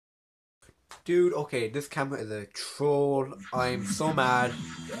Dude, okay, this camera is a troll. I'm so mad.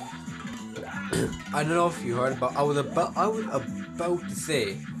 I don't know if you heard, but I was about to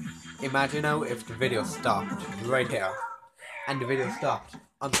say, imagine now if the video stopped right here, and the video stopped.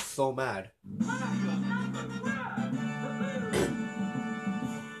 I'm so mad.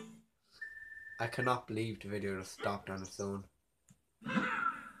 I cannot believe the video just stopped on its own.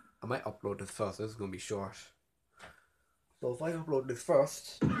 I might upload this first. This is gonna be short. So if I upload this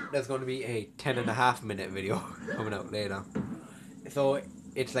first, there's gonna be a 10.5 minute video coming out later. So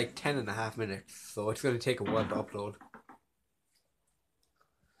it's like 10.5 minutes. So it's gonna take a while to upload.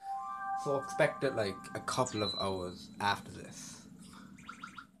 So expect it like a couple of hours after this.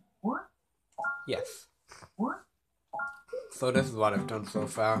 What? Yes. What? So this is what I've done so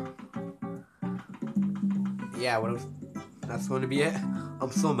far. Yeah, that's going to be it.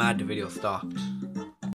 I'm so mad the video stopped.